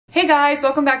Hey guys,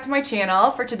 welcome back to my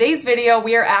channel. For today's video,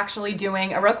 we are actually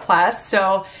doing a request.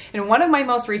 So in one of my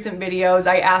most recent videos,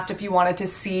 I asked if you wanted to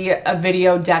see a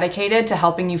video dedicated to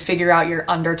helping you figure out your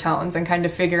undertones and kind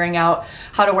of figuring out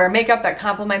how to wear makeup that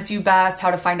complements you best, how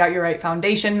to find out your right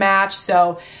foundation match.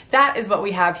 So that is what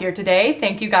we have here today.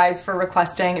 Thank you guys for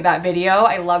requesting that video.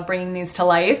 I love bringing these to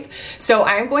life. So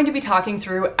I'm going to be talking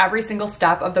through every single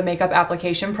step of the makeup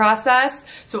application process.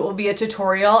 So it will be a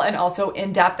tutorial and also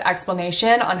in-depth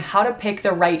explanation on how to pick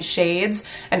the right shades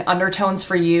and undertones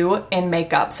for you in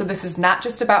makeup. So this is not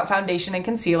just about foundation and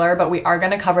concealer, but we are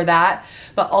going to cover that,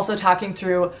 but also talking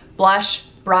through blush,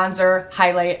 bronzer,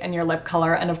 highlight, and your lip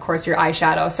color, and of course your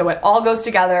eyeshadow. So it all goes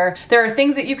together. There are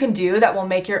things that you can do that will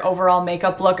make your overall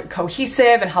makeup look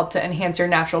cohesive and help to enhance your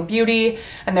natural beauty.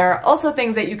 And there are also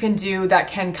things that you can do that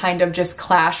can kind of just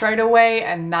clash right away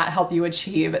and not help you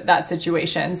achieve that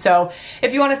situation. So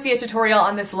if you want to see a tutorial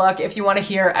on this look, if you want to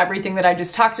hear everything that I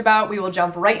just talked about, we will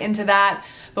jump right into that.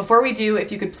 Before we do,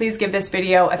 if you could please give this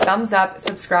video a thumbs up,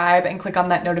 subscribe, and click on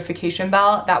that notification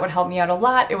bell. That would help me out a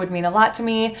lot. It would mean a lot to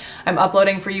me. I'm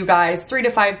uploading for you guys 3 to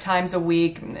 5 times a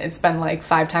week. It's been like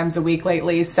 5 times a week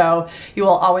lately, so you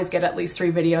will always get at least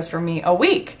 3 videos from me a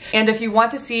week. And if you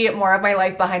want to see more of my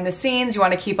life behind the scenes, you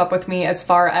want to keep up with me as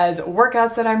far as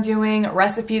workouts that I'm doing,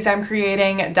 recipes I'm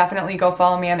creating, definitely go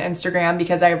follow me on Instagram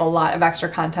because I have a lot of extra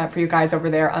content for you guys over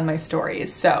there on my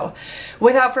stories. So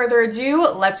without further ado,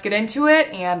 let's get into it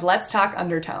and let's talk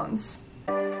undertones.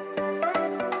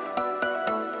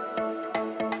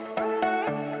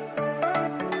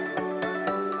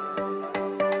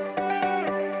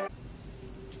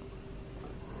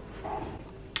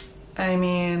 I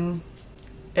mean,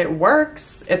 it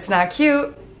works. It's not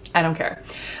cute. I don't care.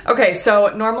 Okay, so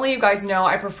normally you guys know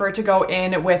I prefer to go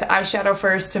in with eyeshadow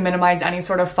first to minimize any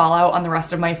sort of fallout on the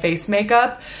rest of my face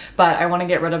makeup, but I want to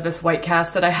get rid of this white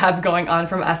cast that I have going on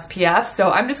from SPF.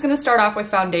 So I'm just going to start off with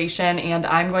foundation, and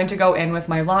I'm going to go in with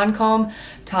my Lancome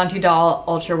Teint Idole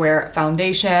Ultra Wear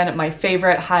Foundation, my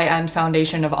favorite high-end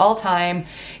foundation of all time.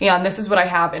 And this is what I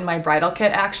have in my bridal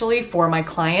kit actually for my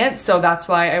clients. So that's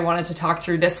why I wanted to talk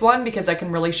through this one, because I can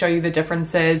really show you the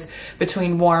differences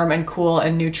between warm and cool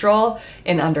and neutral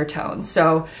in undertones.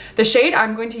 So the shade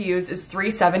I'm going to use is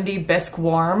 370 Bisque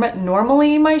Warm.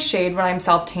 Normally my shade when I'm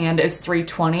self-tanned is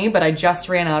 320, but I just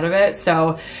ran out of it.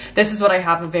 So this is what I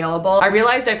have available. I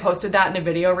realized I posted that in a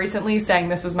video recently saying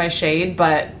this was my shade,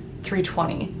 but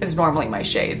 320 is normally my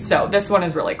shade. So this one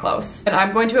is really close. And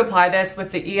I'm going to apply this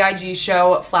with the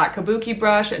Eyeshadow Flat Kabuki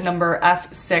brush number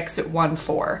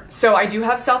F614. So I do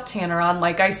have self-tanner on,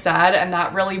 like I said, and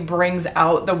that really brings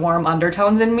out the warm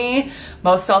undertones in me.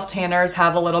 Most self-tanners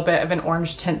have a little bit of an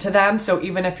orange tint to them. So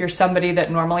even if you're somebody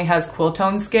that normally has cool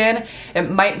tone skin, it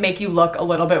might make you look a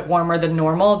little bit warmer than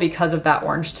normal because of that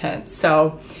orange tint.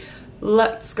 So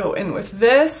let's go in with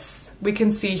this. We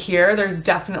can see here there's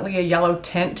definitely a yellow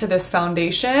tint to this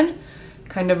foundation,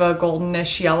 kind of a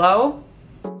goldenish yellow.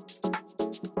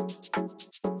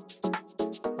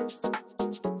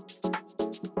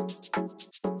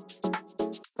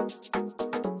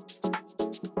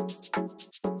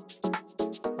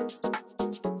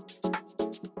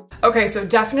 Okay, so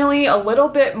definitely a little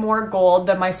bit more gold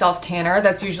than my self-tanner.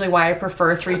 That's usually why I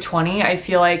prefer 320. I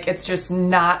feel like it's just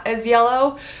not as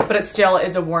yellow, but it still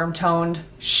is a warm toned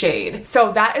shade.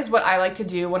 So that is what I like to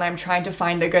do when I'm trying to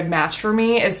find a good match for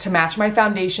me, is to match my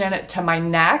foundation to my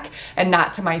neck and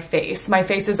not to my face. My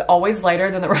face is always lighter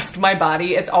than the rest of my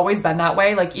body. It's always been that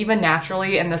way, like even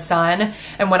naturally in the sun.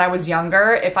 And when I was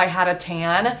younger, if I had a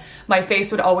tan, my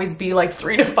face would always be like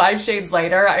 3 to 5 shades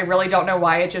lighter. I really don't know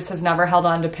why. It just has never held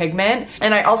on to pigment.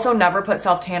 And I also never put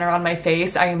self-tanner on my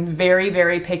face. I am very,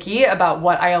 very picky about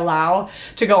what I allow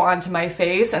to go onto my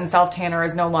face, and self-tanner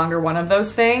is no longer one of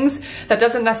those things. That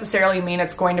doesn't necessarily mean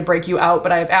it's going to break you out,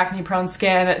 but I have acne-prone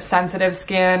skin, sensitive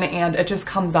skin, and it just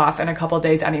comes off in a couple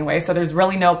days anyway, so there's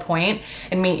really no point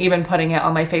in me even putting it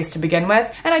on my face to begin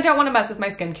with, and I don't want to mess with my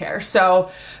skincare.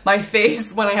 So my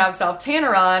face, when I have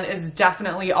self-tanner on, is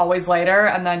definitely always lighter,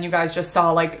 and then you guys just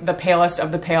saw like the palest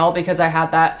of the pale because I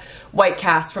had that white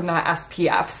cast from that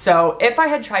SPF. So if I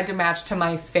had tried to match to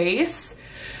my face,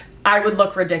 I would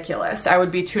look ridiculous. I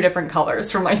would be 2 different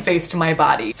colors from my face to my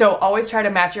body. So always try to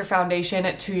match your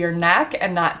foundation to your neck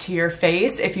and not to your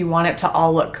face if you want it to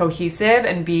all look cohesive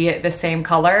and be the same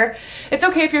color. It's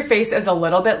okay if your face is a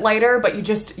little bit lighter, but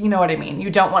you know what I mean. You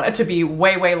don't want it to be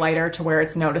way, way lighter to where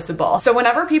it's noticeable. So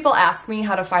whenever people ask me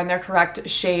how to find their correct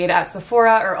shade at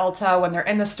Sephora or Ulta when they're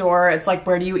in the store, it's like,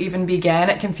 where do you even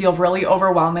begin? It can feel really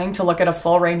overwhelming to look at a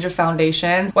full range of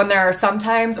foundations when there are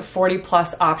sometimes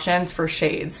 40+ options for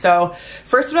shades. So So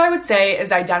first, what I would say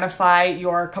is identify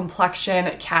your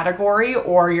complexion category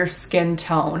or your skin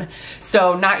tone.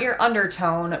 So not your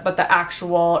undertone, but the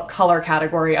actual color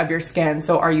category of your skin.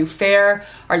 So are you fair?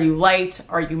 Are you light?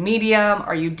 Are you medium?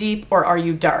 Are you deep? Or are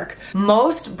you dark?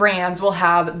 Most brands will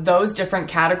have those different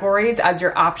categories as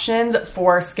your options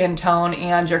for skin tone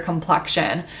and your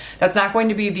complexion. That's not going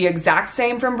to be the exact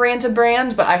same from brand to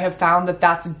brand, but I have found that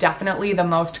that's definitely the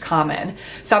most common.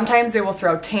 Sometimes they will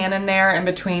throw tan in there in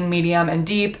between medium and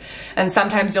deep, and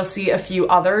sometimes you'll see a few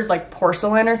others like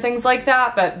porcelain or things like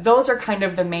that, but those are kind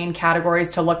of the main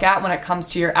categories to look at when it comes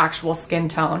to your actual skin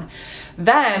tone.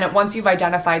 Then once you've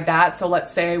identified that, so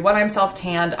let's say when I'm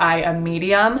self-tanned, I am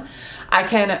medium, I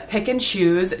can pick and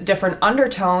choose different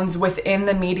undertones within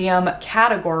the medium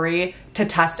category to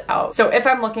test out. So if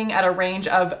I'm looking at a range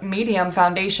of medium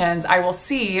foundations, I will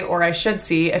see, or I should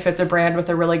see if it's a brand with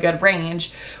a really good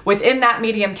range, within that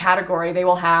medium category, they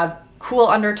will have cool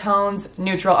undertones,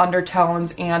 neutral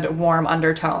undertones, and warm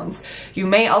undertones. You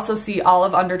may also see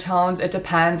olive undertones. It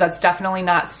depends. That's definitely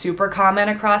not super common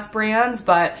across brands,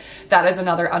 but that is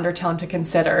another undertone to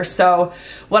consider. So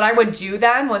what I would do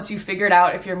then, once you figured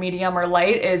out if you're medium or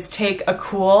light, is take a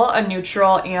cool, a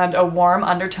neutral, and a warm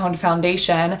undertoned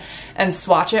foundation and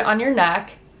swatch it on your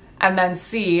neck, and then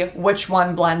see which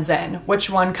one blends in, which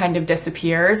one kind of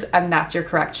disappears, and that's your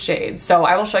correct shade. So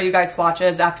I will show you guys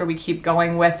swatches after we keep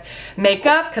going with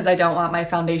makeup, because I don't want my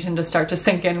foundation to start to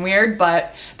sink in weird,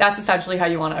 but that's essentially how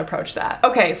you want to approach that.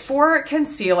 Okay, for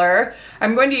concealer,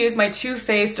 I'm going to use my Too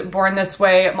Faced Born This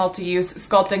Way Multi-Use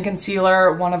Sculpting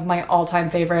Concealer, one of my all-time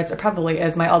favorites. It probably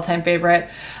is my all-time favorite.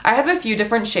 I have a few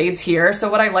different shades here, so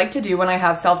what I like to do when I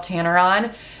have self-tanner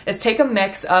on is take a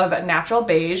mix of Natural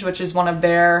Beige, which is one of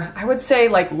their, I would say,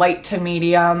 like light to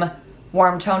medium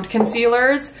warm toned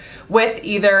concealers, with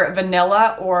either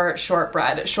vanilla or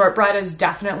shortbread. Shortbread is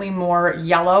definitely more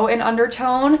yellow in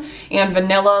undertone, and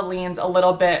vanilla leans a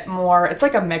little bit more, it's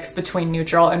like a mix between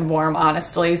neutral and warm,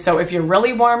 honestly. So if you're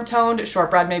really warm toned,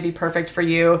 shortbread may be perfect for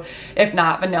you. If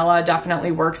not, vanilla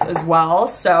definitely works as well.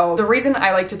 So the reason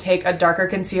I like to take a darker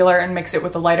concealer and mix it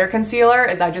with a lighter concealer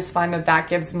is I just find that that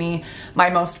gives me my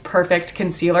most perfect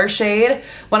concealer shade.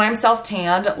 When I'm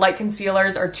self-tanned, light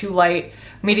concealers are too light,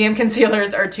 medium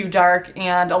concealers are too dark,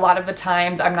 and a lot of the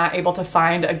times I'm not able to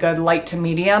find a good light to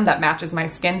medium that matches my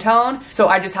skin tone. So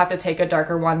I just have to take a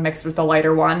darker one mixed with a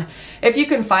lighter one. If you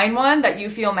can find one that you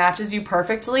feel matches you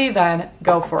perfectly, then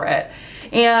go for it.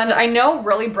 And I know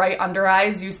really bright under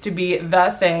eyes used to be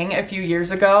the thing a few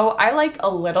years ago. I like a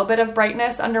little bit of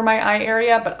brightness under my eye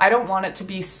area, but I don't want it to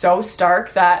be so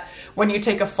stark that when you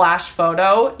take a flash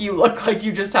photo, you look like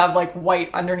you just have like white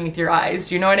underneath your eyes.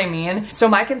 Do you know what I mean? So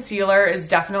my concealer is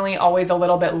definitely always a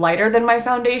little bit lighter than my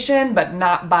foundation, but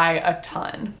not by a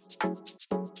ton.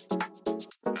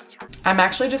 I'm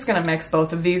actually just gonna mix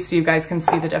both of these so you guys can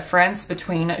see the difference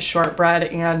between shortbread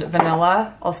and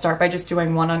vanilla. I'll start by just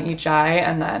doing one on each eye,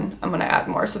 and then I'm gonna add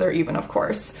more so they're even, of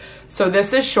course. So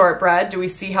this is shortbread. Do we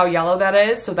see how yellow that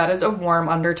is? So that is a warm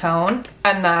undertone.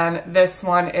 And then this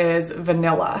one is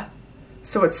vanilla.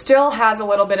 So it still has a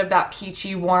little bit of that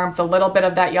peachy warmth, a little bit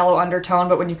of that yellow undertone,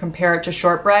 but when you compare it to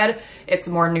shortbread, it's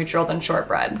more neutral than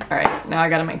shortbread. All right, now I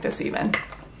gotta make this even.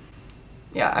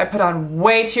 Yeah, I put on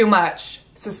way too much.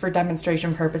 This is for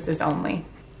demonstration purposes only.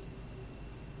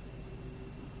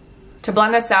 To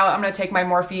blend this out, I'm gonna take my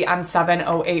Morphe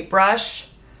M708 brush.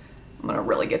 I'm gonna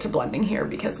really get to blending here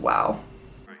because wow.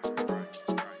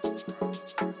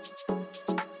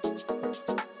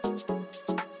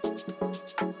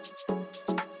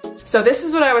 So this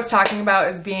is what I was talking about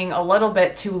as being a little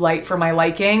bit too light for my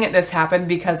liking. This happened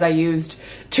because I used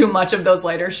too much of those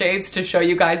lighter shades to show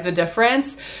you guys the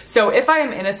difference. So if I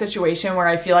am in a situation where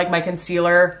I feel like my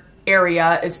concealer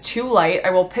area is too light,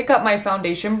 I will pick up my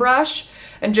foundation brush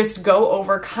and just go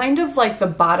over kind of like the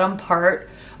bottom part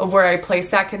of where I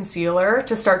place that concealer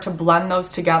to start to blend those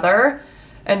together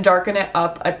and darken it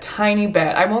up a tiny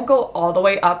bit. I won't go all the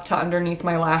way up to underneath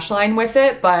my lash line with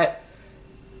it, but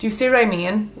do you see what I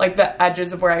mean? Like the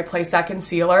edges of where I place that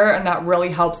concealer, and that really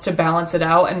helps to balance it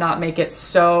out and not make it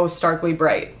so starkly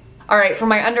bright. All right, for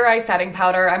my under eye setting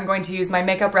powder, I'm going to use my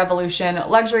Makeup Revolution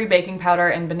Luxury Baking Powder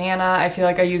in Banana. I feel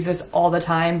like I use this all the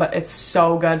time, but it's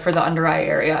so good for the under eye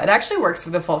area. It actually works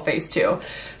for the full face too.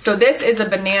 So this is a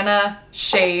banana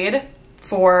shade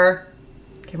for,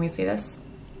 can we see this?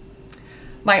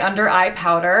 my under eye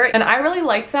powder. And I really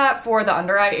like that for the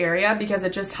under eye area because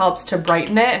it just helps to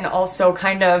brighten it and also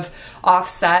kind of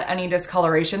offset any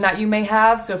discoloration that you may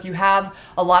have. So if you have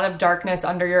a lot of darkness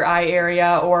under your eye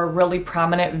area or really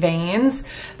prominent veins,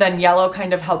 then yellow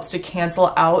kind of helps to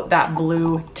cancel out that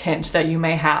blue tint that you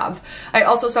may have. I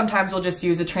also sometimes will just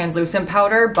use a translucent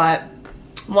powder, but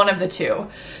one of the two.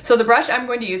 So the brush I'm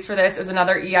going to use for this is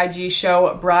another EIG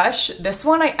Show brush. This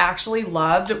one I actually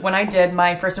loved when I did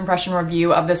my first impression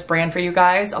review of this brand for you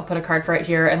guys. I'll put a card for it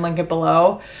here and link it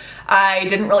below. I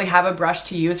didn't really have a brush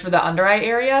to use for the under eye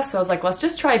area, so I was like, let's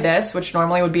just try this, which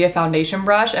normally would be a foundation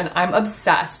brush, and I'm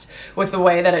obsessed with the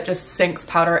way that it just sinks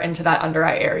powder into that under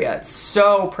eye area. It's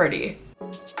so pretty.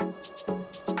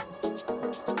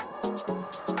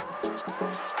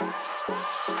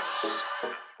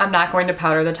 I'm not going to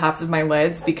powder the tops of my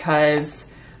lids because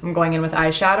I'm going in with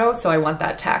eyeshadow, so I want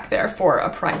that tack there for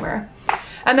a primer.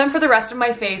 And then for the rest of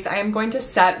my face, I am going to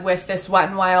set with this Wet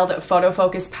n Wild Photo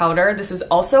Focus powder. This is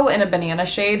also in a banana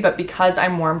shade, but because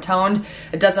I'm warm toned,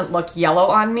 it doesn't look yellow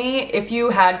on me. If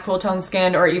you had cool tone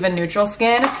skin or even neutral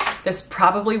skin, this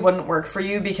probably wouldn't work for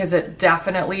you because it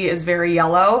definitely is very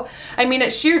yellow. I mean,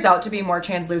 it shears out to be more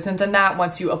translucent than that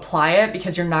once you apply it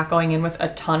because you're not going in with a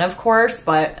ton, of course,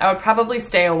 but I would probably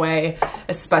stay away,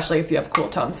 especially if you have cool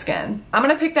tone skin. I'm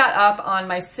gonna pick that up on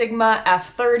my Sigma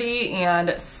F30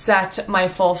 and set my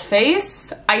full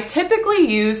face. I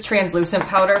typically use translucent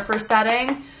powder for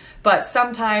setting, but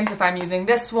sometimes if I'm using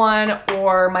this one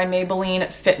or my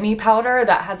Maybelline Fit Me powder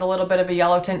that has a little bit of a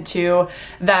yellow tint too,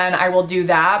 then I will do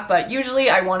that. But usually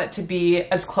I want it to be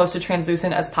as close to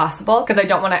translucent as possible because I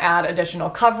don't want to add additional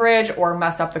coverage or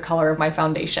mess up the color of my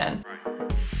foundation.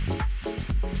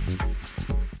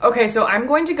 Okay, so I'm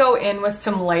going to go in with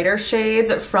some lighter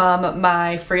shades from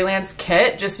my freelance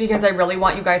kit just because I really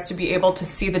want you guys to be able to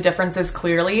see the differences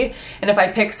clearly. And if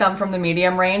I pick some from the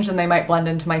medium range, then they might blend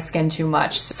into my skin too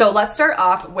much. So let's start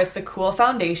off with the Cool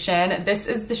foundation. This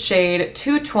is the shade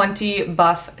 220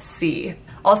 Buff C.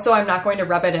 Also, I'm not going to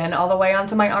rub it in all the way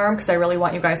onto my arm because I really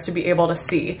want you guys to be able to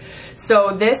see.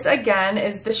 So this again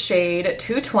is the shade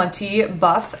 220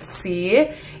 Buff C,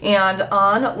 and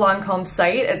on Lancome's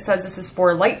site it says this is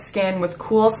for light skin with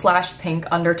cool/pink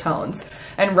undertones.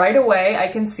 And right away I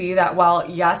can see that while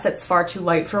yes, it's far too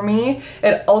light for me,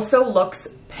 it also looks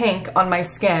pink on my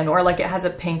skin, or like it has a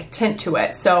pink tint to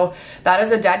it. So that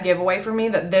is a dead giveaway for me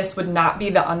that this would not be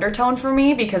the undertone for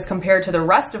me, because compared to the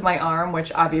rest of my arm,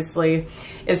 which obviously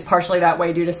is partially that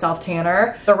way due to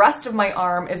self-tanner, the rest of my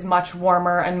arm is much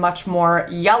warmer and much more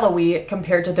yellowy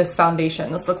compared to this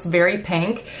foundation. This looks very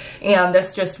pink, and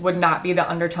this just would not be the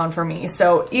undertone for me.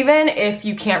 So even if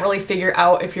you can't really figure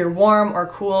out if you're warm or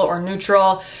cool or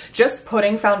neutral, just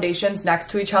putting foundations next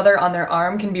to each other on their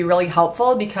arm can be really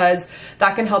helpful, because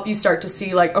that can help you start to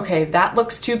see like, okay, that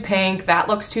looks too pink, that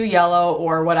looks too yellow,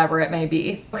 or whatever it may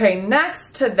be. Okay,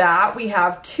 next to that we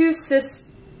have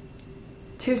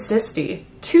 260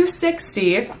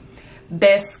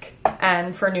 BIS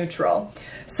N for neutral.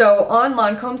 So on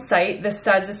Lancome's site, this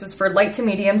says this is for light to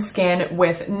medium skin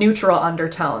with neutral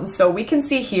undertones. So we can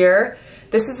see here,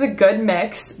 this is a good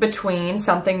mix between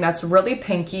something that's really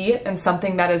pinky and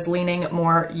something that is leaning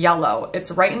more yellow.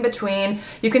 It's right in between.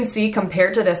 You can see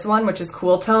compared to this one, which is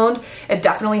cool toned, it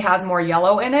definitely has more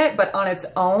yellow in it, but on its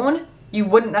own, you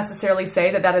wouldn't necessarily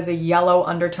say that that is a yellow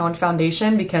undertoned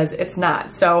foundation, because it's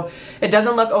not. So it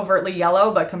doesn't look overtly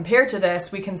yellow, but compared to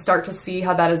this, we can start to see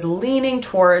how that is leaning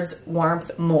towards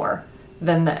warmth more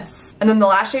than this. And then the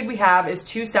last shade we have is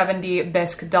 270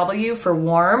 BIS W for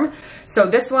warm. So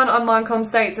this one on Lancome's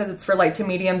site says it's for light to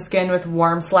medium skin with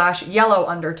warm/yellow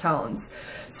undertones.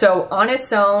 So on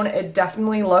its own, it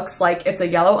definitely looks like it's a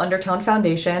yellow undertone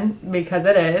foundation, because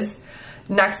it is.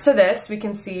 Next to this, we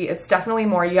can see it's definitely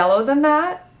more yellow than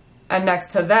that. And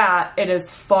next to that, it is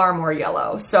far more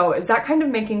yellow. So is that kind of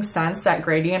making sense, that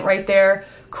gradient right there?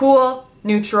 Cool,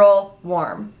 neutral,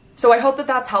 warm. So I hope that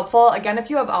that's helpful. Again,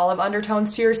 if you have olive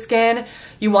undertones to your skin,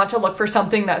 you want to look for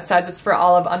something that says it's for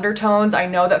olive undertones. I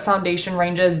know that foundation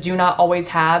ranges do not always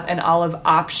have an olive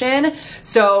option,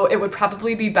 so it would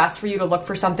probably be best for you to look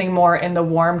for something more in the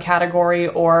warm category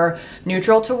or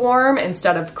neutral to warm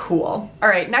instead of cool. All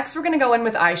right, next we're gonna go in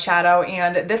with eyeshadow,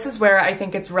 and this is where I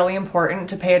think it's really important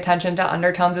to pay attention to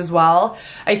undertones as well.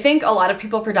 I think a lot of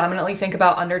people predominantly think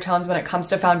about undertones when it comes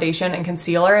to foundation and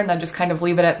concealer and then just kind of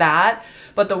leave it at that.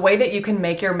 But the way way that you can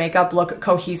make your makeup look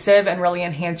cohesive and really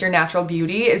enhance your natural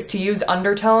beauty is to use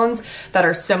undertones that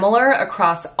are similar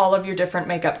across all of your different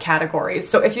makeup categories.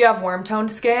 So if you have warm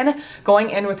toned skin, going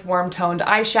in with warm toned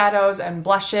eyeshadows and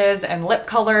blushes and lip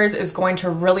colors is going to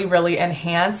really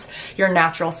enhance your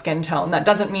natural skin tone. That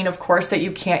doesn't mean, of course, that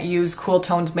you can't use cool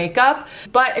toned makeup,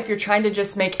 but if you're trying to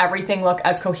just make everything look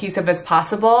as cohesive as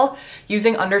possible,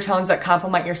 using undertones that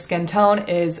complement your skin tone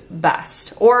is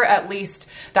best, or at least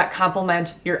that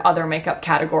complement your other makeup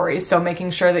categories. So making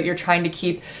sure that you're trying to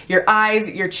keep your eyes,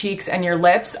 your cheeks, and your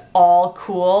lips all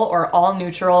cool or all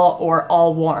neutral or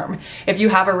all warm. If you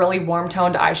have a really warm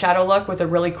toned eyeshadow look with a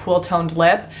really cool toned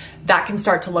lip, that can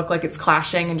start to look like it's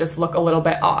clashing and just look a little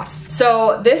bit off.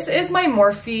 So this is my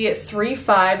Morphe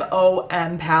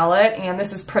 350M palette, and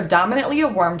this is predominantly a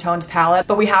warm toned palette,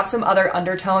 but we have some other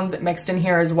undertones mixed in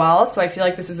here as well. So I feel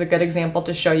like this is a good example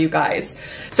to show you guys.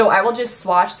 So I will just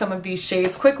swatch some of these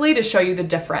shades quickly to show you the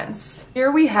difference.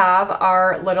 Here we have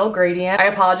our little gradient. I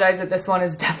apologize that this one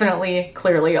is definitely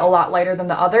clearly a lot lighter than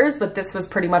the others, but this was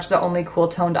pretty much the only cool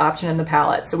toned option in the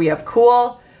palette. So we have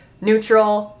cool,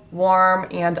 neutral, warm,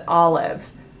 and olive.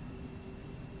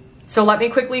 So let me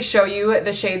quickly show you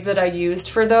the shades that I used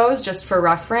for those, just for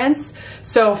reference.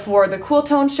 So for the cool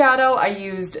tone shadow, I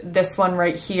used this one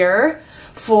right here.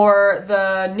 For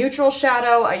the neutral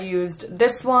shadow, I used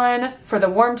this one. For the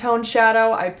warm tone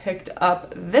shadow, I picked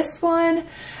up this one.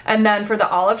 And then for the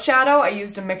olive shadow, I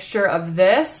used a mixture of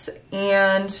this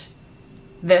and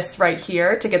this right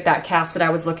here to get that cast that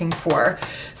I was looking for.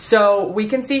 So we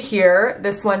can see here,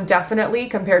 this one definitely,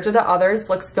 compared to the others,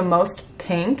 looks the most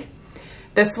pink.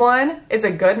 This one is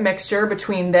a good mixture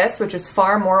between this, which is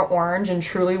far more orange and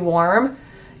truly warm,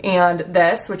 and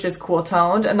this, which is cool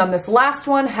toned. And then this last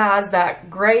one has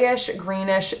that grayish,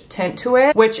 greenish tint to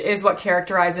it, which is what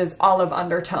characterizes olive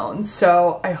undertones.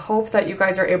 So I hope that you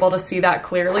guys are able to see that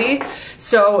clearly.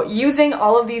 So using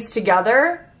all of these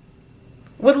together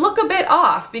would look a bit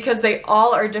off because they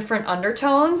all are different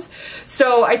undertones.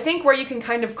 So I think where you can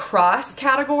kind of cross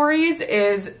categories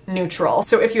is neutral.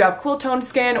 So if you have cool toned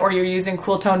skin or you're using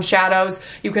cool toned shadows,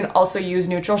 you can also use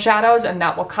neutral shadows and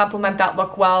that will complement that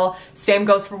look well. Same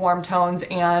goes for warm tones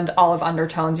and olive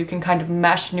undertones. You can kind of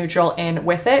mesh neutral in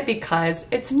with it because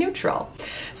it's neutral.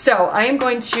 So I am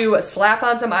going to slap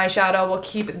on some eyeshadow. We'll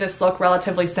keep this look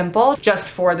relatively simple just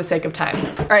for the sake of time.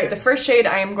 All right, the first shade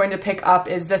I am going to pick up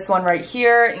is this one right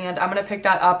here. And I'm gonna pick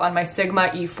that up on my Sigma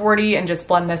E40 and just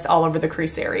blend this all over the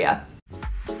crease area.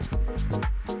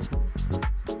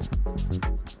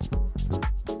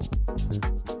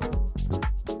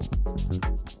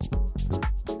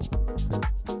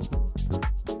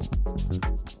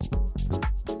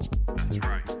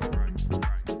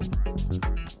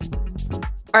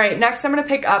 All right, next I'm gonna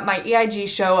pick up my EIG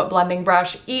Show blending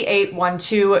brush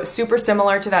E812, super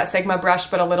similar to that Sigma brush,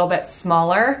 but a little bit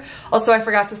smaller. Also, I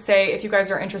forgot to say, if you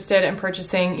guys are interested in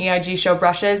purchasing EIG Show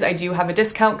brushes, I do have a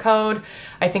discount code.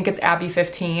 I think it's Abbey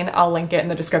 15. I'll link it in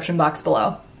the description box below.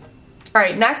 All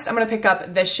right, next I'm gonna pick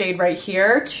up this shade right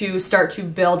here to start to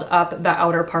build up the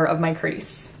outer part of my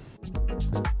crease.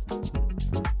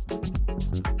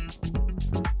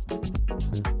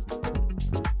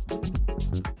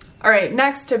 All right,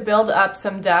 next to build up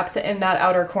some depth in that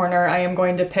outer corner, I am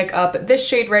going to pick up this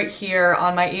shade right here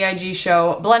on my EIG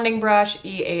Show blending brush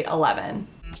E811.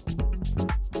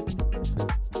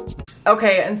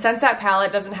 Okay, and since that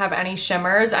palette doesn't have any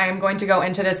shimmers, I am going to go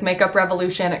into this Makeup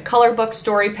Revolution Color Book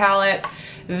Story palette.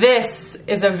 This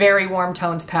is a very warm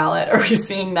toned palette. Are you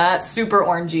seeing that? Super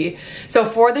orangey. So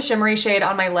for the shimmery shade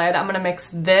on my lid, I'm gonna mix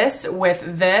this with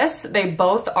this. They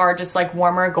both are just like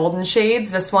warmer golden shades.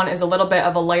 This one is a little bit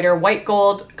of a lighter white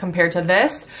gold compared to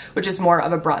this, which is more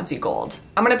of a bronzy gold.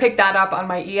 I'm gonna pick that up on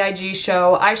my EIG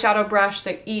Show eyeshadow brush,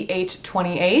 the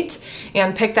E828,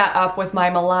 and pick that up with my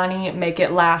Milani Make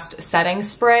It Last setting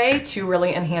spray to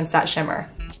really enhance that shimmer.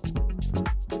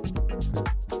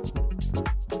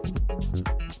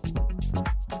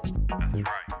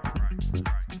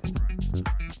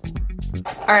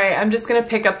 All right, I'm just gonna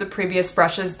pick up the previous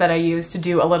brushes that I used to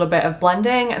do a little bit of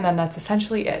blending, and then that's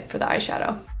essentially it for the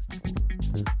eyeshadow.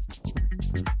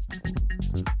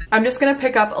 I'm just gonna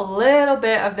pick up a little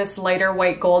bit of this lighter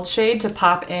white gold shade to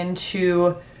pop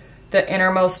into the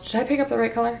innermost, did I pick up the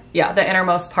right color? Yeah, the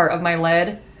innermost part of my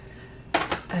lid.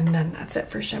 And then that's it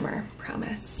for shimmer,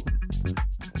 promise.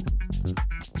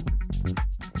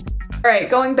 All right,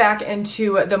 going back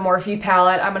into the Morphe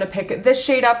palette, I'm gonna pick this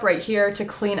shade up right here to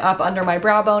clean up under my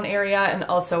brow bone area and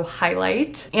also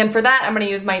highlight. And for that, I'm gonna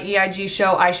use my EIG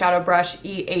Show eyeshadow brush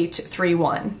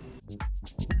E831.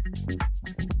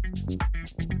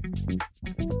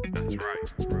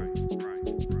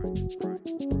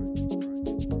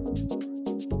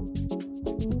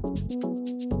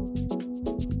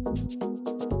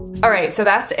 All right, so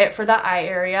that's it for the eye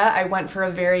area. I went for a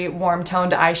very warm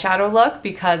toned eyeshadow look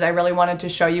because I really wanted to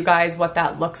show you guys what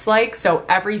that looks like. So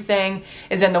everything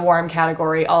is in the warm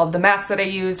category. All of the mattes that I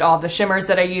used, all of the shimmers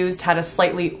that I used had a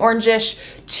slightly orangish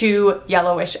to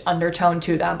yellowish undertone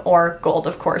to them, or gold,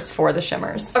 of course, for the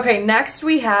shimmers. Okay, next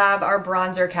we have our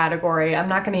bronzer category. I'm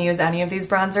not gonna use any of these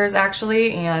bronzers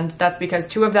actually, and that's because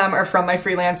 2 of them are from my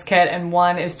freelance kit and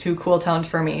 1 is too cool toned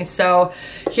for me. So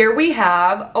here we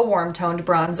have a warm toned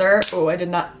bronzer. Oh, I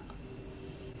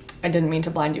didn't mean to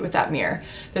blind you with that mirror.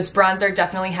 This bronzer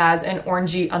definitely has an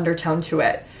orangey undertone to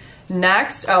it.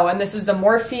 Next, oh, and this is the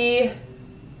Morphe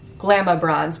Glamour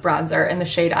bronzer in the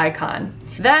shade Icon.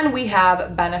 Then we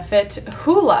have Benefit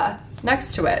Hoola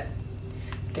next to it.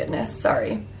 Goodness,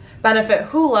 sorry. Benefit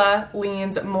Hoola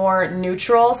leans more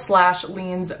neutral /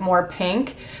 leans more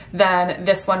pink than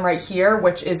this one right here,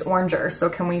 which is oranger. So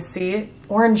can we see?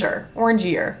 Orangier.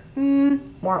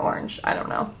 More orange, I don't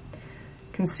know.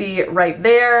 Can see right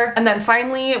there. And then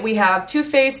finally, we have Too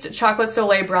Faced Chocolate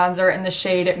Soleil bronzer in the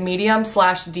shade medium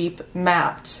 / deep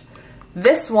matte.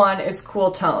 This one is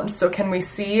cool toned. So can we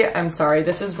see? I'm sorry,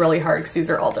 this is really hard because these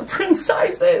are all different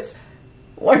sizes.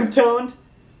 Warm toned,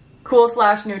 cool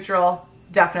 / neutral,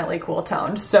 definitely cool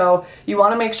toned. So you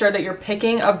want to make sure that you're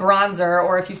picking a bronzer,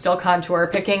 or if you still contour,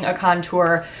 picking a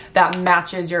contour that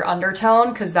matches your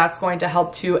undertone, because that's going to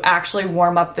help to actually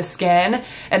warm up the skin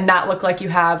and not look like you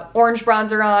have orange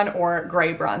bronzer on or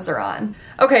gray bronzer on.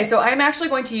 Okay, so I'm actually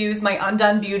going to use my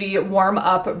Undone Beauty Warm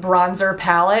Up Bronzer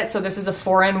palette. So this is a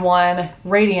 4-in-1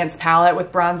 radiance palette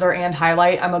with bronzer and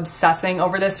highlight. I'm obsessing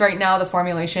over this right now. The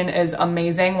formulation is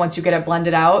amazing once you get it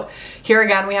blended out. Here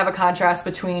again, we have a contrast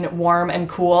between warm and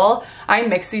cool. I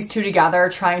mix these 2 together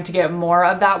trying to get more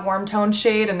of that warm tone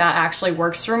shade, and that actually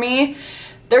works for me.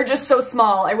 They're just so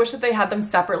small. I wish that they had them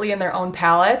separately in their own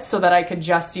palettes so that I could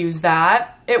just use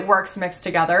that. It works mixed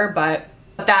together, but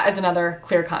that is another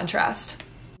clear contrast.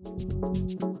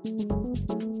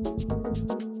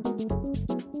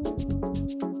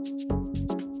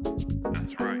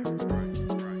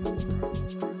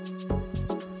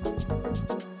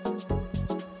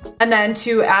 And then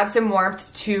to add some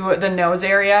warmth to the nose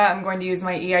area, I'm going to use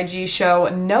my EIG Show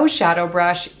Nose Shadow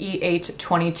Brush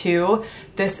E822.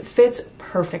 This fits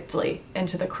perfectly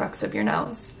into the crux of your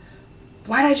nose.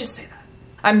 Why did I just say that?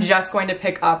 I'm just going to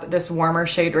pick up this warmer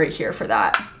shade right here for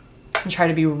that and try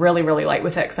to be really, really light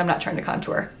with it because I'm not trying to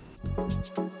contour.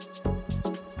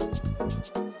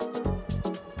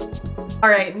 All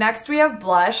right, next we have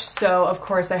blush. So of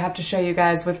course I have to show you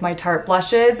guys with my Tarte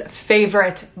blushes.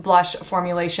 Favorite blush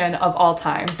formulation of all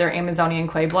time, their Amazonian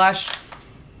clay blush.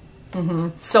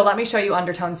 So let me show you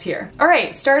undertones here. All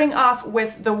right, starting off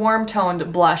with the warm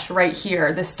toned blush right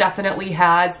here. This definitely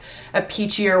has a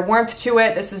peachier warmth to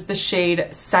it. This is the shade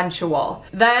Sensual.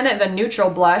 Then the neutral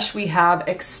blush, we have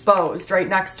Exposed right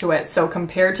next to it. So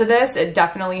compared to this, it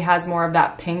definitely has more of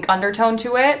that pink undertone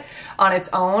to it. On its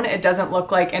own, it doesn't look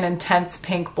like an intense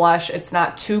pink blush. It's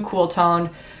not too cool toned.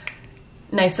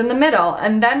 Nice in the middle.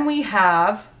 And then we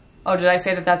have, oh, did I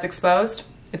say that that's Exposed?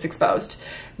 It's Exposed.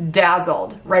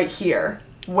 Dazzled right here,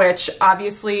 which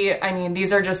obviously, I mean,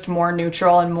 these are just more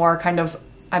neutral and more kind of,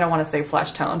 I don't want to say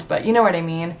flesh toned, but you know what I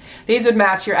mean. These would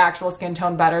match your actual skin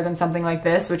tone better than something like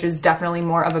this, which is definitely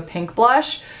more of a pink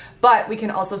blush. But we can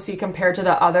also see compared to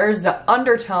the others, the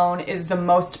undertone is the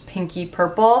most pinky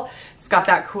purple. It's got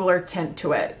that cooler tint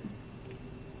to it.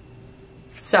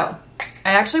 So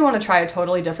I actually want to try a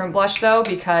totally different blush though,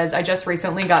 because I just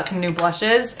recently got some new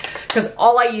blushes because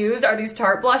all I use are these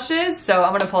Tarte blushes. So I'm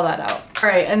going to pull that out. All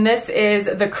right. And this is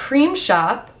the Cream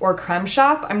Shop or Creme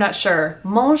Shop. I'm not sure.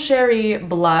 Mon Chéri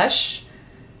blush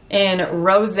in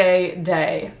Rosé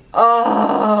Day.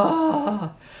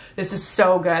 Oh, this is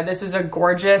so good. This is a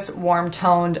gorgeous warm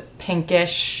toned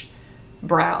pinkish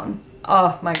brown.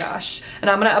 Oh my gosh.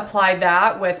 And I'm going to apply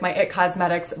that with my IT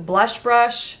Cosmetics blush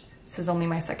brush. This is only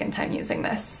my second time using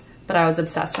this, but I was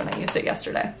obsessed when I used it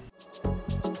yesterday.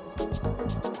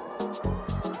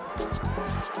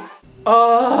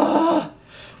 Oh,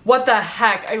 what the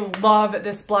heck? I love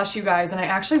this blush, you guys, and I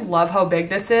actually love how big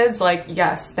this is. Like,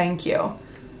 yes, thank you.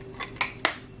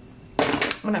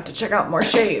 I'm gonna have to check out more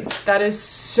shades. That is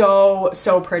so,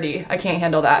 so pretty. I can't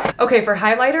handle that. Okay, for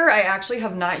highlighter, I actually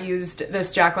have not used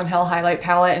this Jaclyn Hill highlight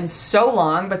palette in so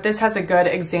long, but this has a good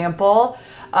example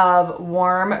of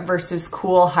warm versus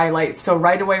cool highlights. So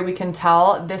right away we can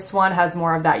tell this one has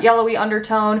more of that yellowy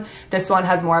undertone. This one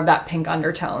has more of that pink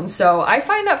undertone. So I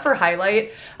find that for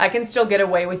highlight, I can still get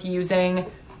away with using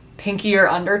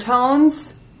pinkier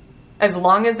undertones as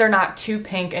long as they're not too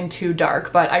pink and too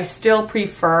dark, but I still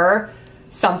prefer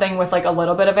something with like a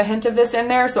little bit of a hint of this in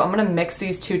there. So I'm gonna mix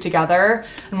these two together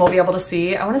and we'll be able to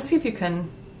see. I wanna see if you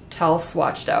can tell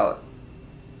swatched out.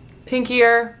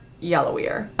 Pinkier,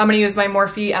 yellowier. I'm gonna use my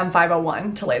Morphe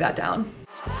M501 to lay that down.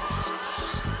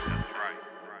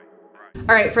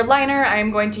 All right, for liner, I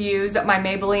am going to use my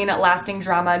Maybelline Lasting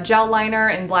Drama Gel Liner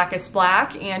in Blackest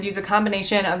Black and use a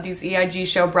combination of these EIG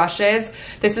Show brushes.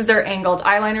 This is their angled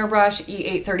eyeliner brush,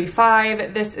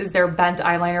 E835. This is their bent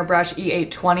eyeliner brush,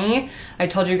 E820. I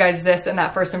told you guys this in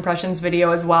that first impressions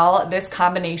video as well. This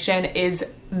combination is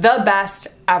the best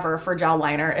ever for gel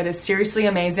liner. It is seriously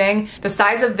amazing. The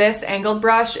size of this angled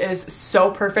brush is so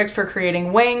perfect for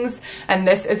creating wings, and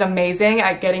this is amazing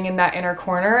at getting in that inner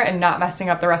corner and not messing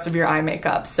up the rest of your eye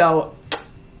makeup. So,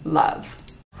 love.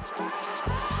 That's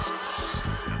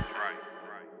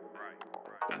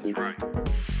right.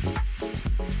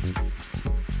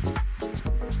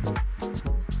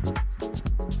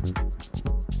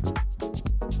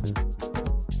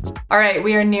 All right,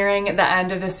 we are nearing the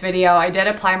end of this video. I did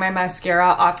apply my mascara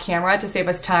off camera to save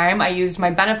us time. I used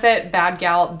my Benefit Bad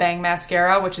Gal Bang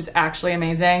Mascara, which is actually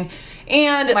amazing,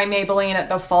 and my Maybelline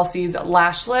The Falsies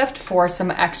Lash Lift for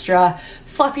some extra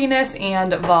fluffiness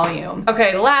and volume.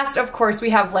 Okay, last, of course, we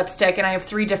have lipstick, and I have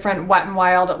 3 different Wet n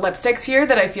Wild lipsticks here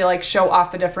that I feel like show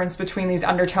off the difference between these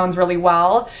undertones really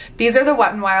well. These are the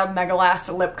Wet n Wild Mega Last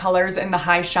lip colors in the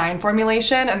High Shine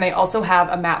formulation, and they also have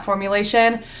a matte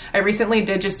formulation. I recently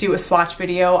did just do a swatch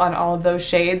video on all of those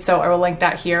shades, so I will link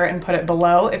that here and put it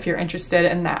below if you're interested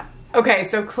in that. Okay,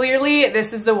 so clearly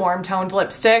this is the warm toned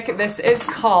lipstick. This is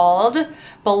called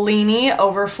Bellini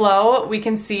Overflow. We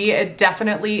can see it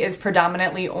definitely is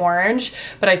predominantly orange,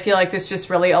 but I feel like this just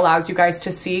really allows you guys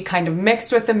to see, kind of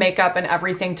mixed with the makeup and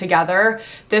everything together.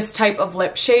 This type of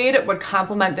lip shade would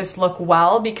complement this look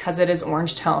well because it is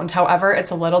orange toned. However,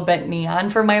 it's a little bit neon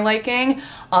for my liking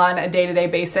on a day-to-day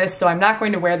basis, so I'm not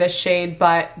going to wear this shade,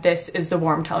 but this is the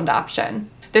warm toned option.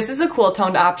 This is a cool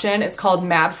toned option. It's called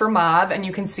Mad for Mauve, and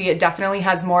you can see it definitely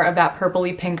has more of that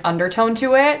purpley pink undertone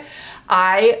to it.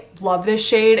 I love this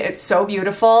shade. It's so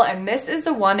beautiful, and this is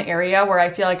the one area where I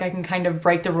feel like I can kind of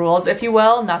break the rules, if you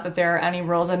will. Not that there are any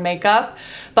rules in makeup,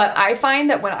 but I find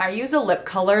that when I use a lip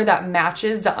color that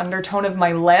matches the undertone of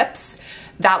my lips,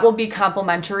 that will be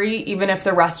complementary even if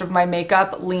the rest of my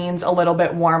makeup leans a little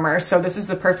bit warmer. So this is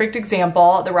the perfect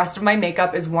example. The rest of my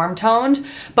makeup is warm toned,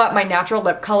 but my natural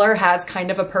lip color has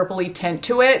kind of a purpley tint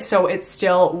to it, so it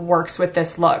still works with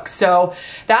this look. So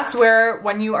that's where,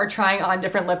 when you are trying on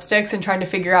different lipsticks and trying to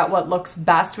figure out what looks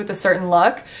best with a certain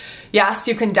look, yes,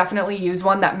 you can definitely use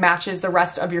one that matches the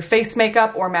rest of your face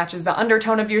makeup or matches the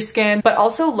undertone of your skin, but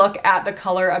also look at the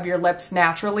color of your lips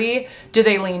naturally. Do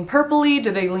they lean purpley? Do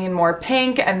they lean more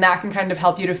pink? And that can kind of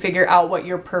help you to figure out what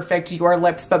your perfect Your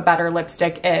Lips But Better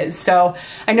lipstick is. So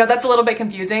I know that's a little bit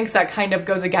confusing because that kind of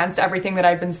goes against everything that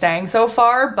I've been saying so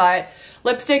far, but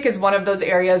lipstick is one of those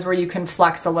areas where you can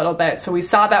flex a little bit. So we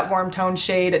saw that warm tone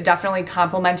shade definitely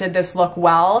complemented this look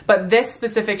well, but this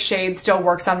specific shade still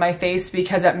works on my face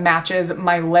because it matches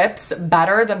my lips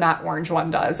better than that orange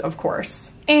one does, of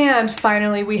course. And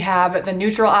finally, we have the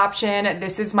neutral option.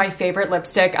 This is my favorite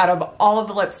lipstick out of all of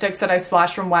the lipsticks that I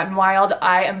swatched from Wet n Wild.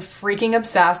 I am freaking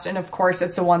obsessed, and of course,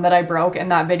 it's the one that I broke in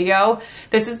that video.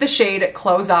 This is the shade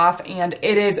Close Off, and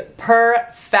it is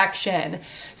perfection.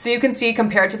 So you can see,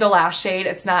 compared to the last shade,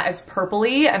 it's not as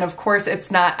purpley, and of course,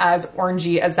 it's not as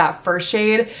orangey as that first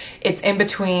shade. It's in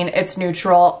between, it's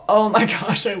neutral. Oh my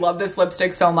gosh, I love this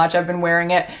lipstick so much. I've been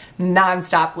wearing it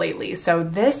nonstop lately. So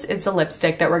this is the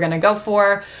lipstick that we're gonna go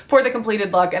for the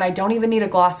completed look, and I don't even need a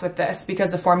gloss with this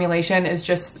because the formulation is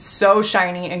just so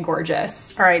shiny and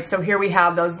gorgeous. All right, so here we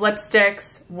have those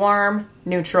lipsticks: warm,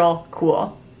 neutral,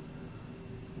 cool.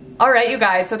 All right, you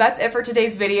guys, so that's it for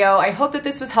today's video. I hope that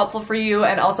this was helpful for you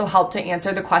and also helped to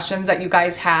answer the questions that you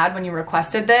guys had when you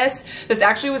requested this. This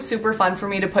actually was super fun for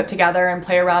me to put together and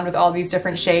play around with all these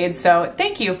different shades, so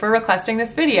thank you for requesting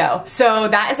this video. So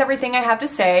that is everything I have to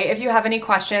say. If you have any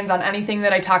questions on anything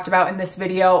that I talked about in this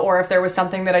video, or if there was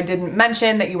something that I didn't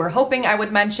mention that you were hoping I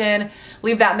would mention,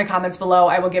 leave that in the comments below.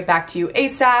 I will get back to you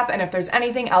ASAP, and if there's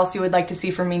anything else you would like to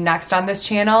see from me next on this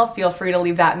channel, feel free to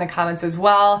leave that in the comments as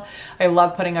well. I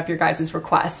love putting up your guys'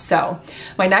 requests. So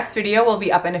my next video will be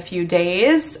up in a few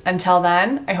days. Until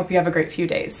then, I hope you have a great few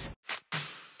days.